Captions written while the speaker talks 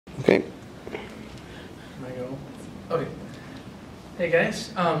Okay. Can I go? Okay. Hey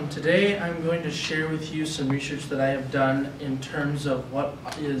guys, today I'm going to share with you some research that I have done in terms of what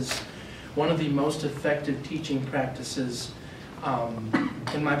is one of the most effective teaching practices,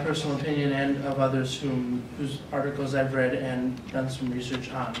 in my personal opinion and of others whose articles I've read and done some research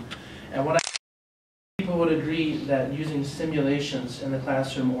on. And what people would agree that using simulations in the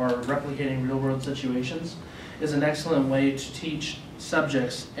classroom or replicating real-world situations is an excellent way to teach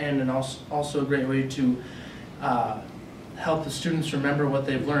subjects and also a great way to help the students remember what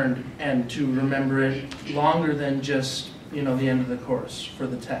they've learned and to remember it longer than just the end of the course for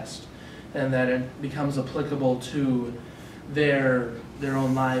the test, and that it becomes applicable to their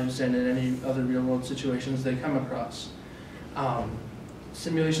own lives and in any other real-world situations they come across.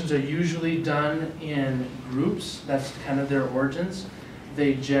 Simulations are usually done in groups. That's kind of their origins.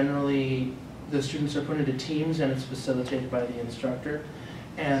 The students are put into teams and it's facilitated by the instructor.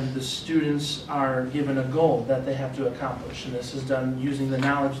 And the students are given a goal that they have to accomplish. And this is done using the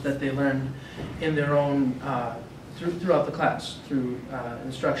knowledge that they learned in their own, throughout the class, through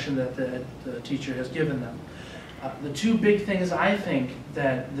instruction that the teacher has given them. The two big things I think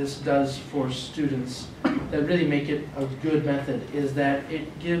that this does for students that really make it a good method is that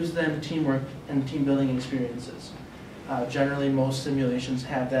it gives them teamwork and team building experiences. Generally, most simulations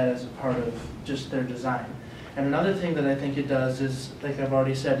have that as a part of just their design. And another thing that I think it does is, like I've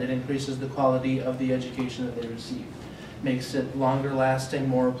already said, it increases the quality of the education that they receive. Makes it longer lasting,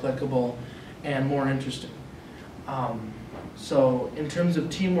 more applicable, and more interesting. So in terms of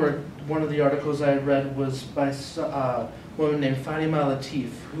teamwork, one of the articles I read was by a woman named Fatima Latif,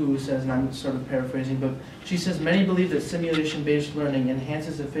 who says, and I'm sort of paraphrasing, but she says, many believe that simulation-based learning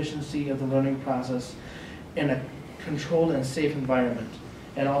enhances efficiency of the learning process in a controlled and safe environment,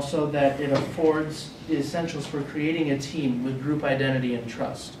 and also that it affords the essentials for creating a team with group identity and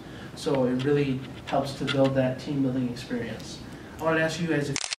trust. So it really helps to build that team building experience. I want to ask you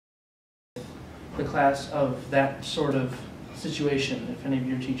guys if the class of that sort of situation, if any of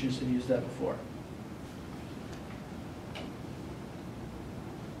your teachers have used that before.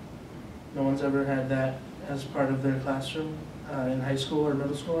 No one's ever had that as part of their classroom in high school or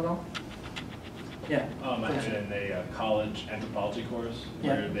middle school at all? Yeah. I had it in a college anthropology course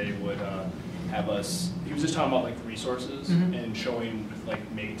where they would have us, he was just talking about like the resources and showing with like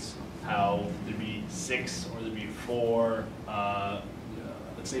mates how there'd be 6 or there'd be 4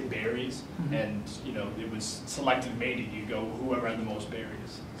 let's say berries, and it was selective mating. You go whoever had the most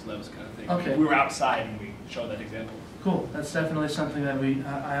berries. So that was the kind of thing. Okay. We were outside and we showed that example. Cool. That's definitely something that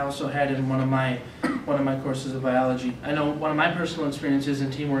I also had in one of my courses of biology. I know one of my personal experiences in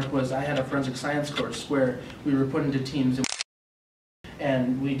teamwork was I had a forensic science course where we were put into teams,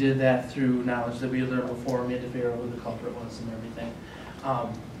 and we did that through knowledge that we had learned before. We had to figure out who the culprit was and everything.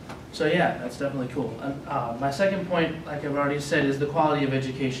 So yeah, that's definitely cool. My second point, like I've already said, is the quality of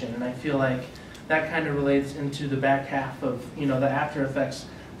education, and I feel like that kind of relates into the back half of the after effects,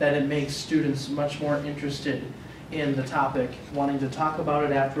 that it makes students much more interested in the topic, wanting to talk about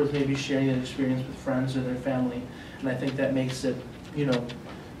it afterwards, maybe sharing that experience with friends or their family, and I think that makes it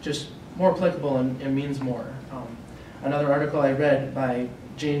just more applicable and means more. Another article I read by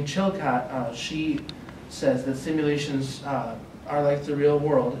Jane Chilcott, she says that simulations are like the real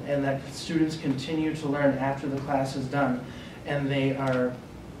world, and that students continue to learn after the class is done, and they are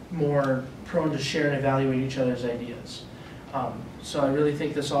more prone to share and evaluate each other's ideas. So I really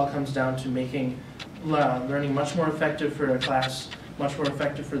think this all comes down to making learning much more effective for their class, much more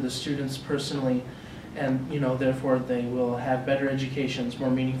effective for the students personally, and therefore they will have better educations, more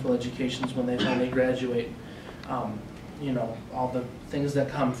meaningful educations when they finally graduate. All the things that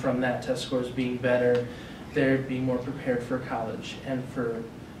come from that, test scores being better, they're being more prepared for college and for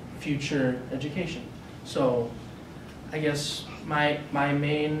future education. So I guess my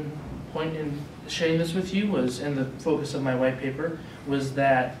main point in sharing this with you was, and the focus of my white paper, was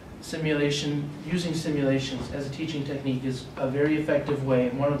that using simulations as a teaching technique is a very effective way,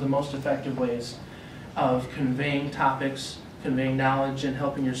 and one of the most effective ways of conveying topics, conveying knowledge, and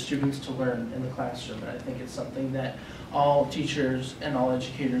helping your students to learn in the classroom. And I think it's something that all teachers and all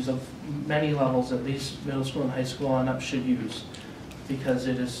educators of many levels, at least middle school and high school on up, should use, because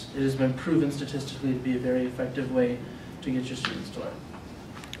it has been proven statistically to be a very effective way to get your students to learn.